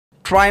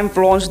Triumph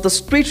launched the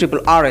Street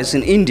Triple RS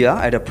in India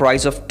at a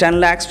price of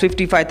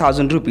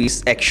 10,55,000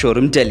 rupees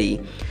ex-showroom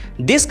Delhi.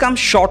 This comes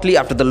shortly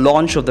after the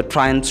launch of the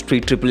Triumph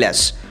Street Triple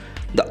S.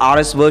 The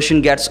RS version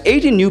gets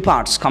 18 new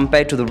parts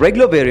compared to the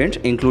regular variant,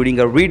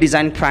 including a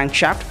redesigned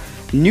crankshaft,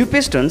 new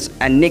pistons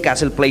and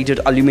nickel-plated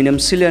aluminum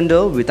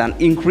cylinder with an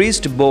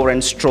increased bore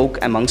and stroke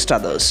amongst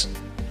others.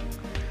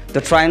 The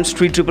Triumph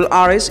Street Triple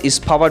RS is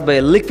powered by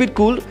a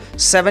liquid-cooled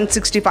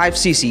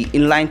 765cc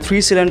inline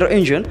 3-cylinder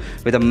engine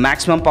with a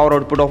maximum power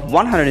output of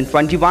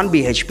 121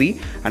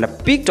 bhp and a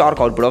peak torque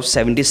output of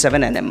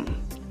 77 Nm.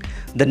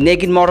 The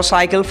naked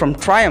motorcycle from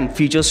Triumph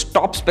features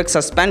top-spec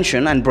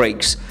suspension and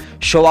brakes,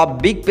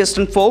 show-up big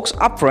piston forks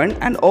up front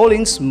and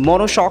all-ins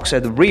monoshocks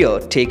at the rear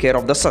take care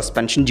of the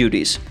suspension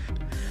duties.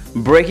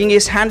 Braking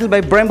is handled by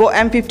Brembo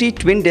M50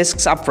 twin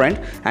discs up front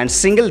and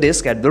single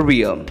disc at the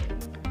rear.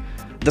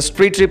 The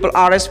Street Triple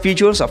RS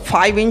features a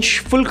 5-inch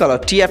full-color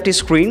TFT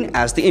screen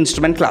as the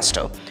instrument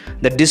cluster.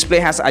 The display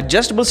has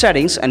adjustable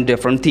settings and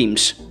different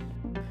themes.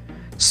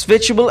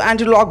 Switchable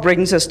anti-lock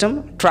braking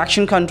system,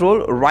 traction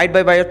control,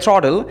 ride-by-wire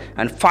throttle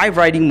and 5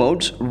 riding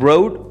modes,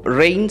 road,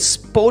 rain,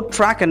 sport,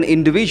 track and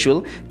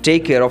individual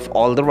take care of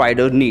all the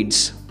rider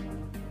needs.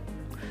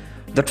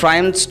 The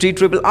Triumph Street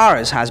Triple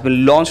RS has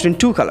been launched in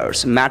 2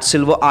 colors, matte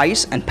silver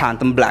ice and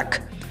phantom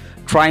black.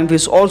 Triumph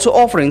is also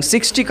offering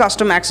 60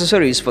 custom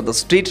accessories for the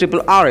Street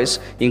Triple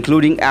RS,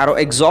 including aero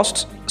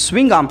exhausts,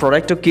 swing arm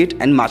protector kit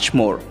and much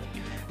more.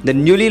 The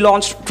newly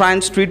launched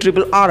Triumph Street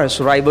Triple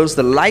RS rivals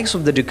the likes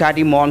of the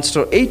Ducati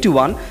Monster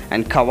 821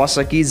 and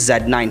Kawasaki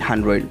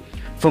Z900.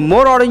 For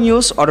more auto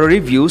news, auto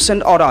reviews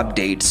and auto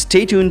updates,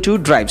 stay tuned to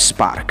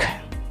DriveSpark.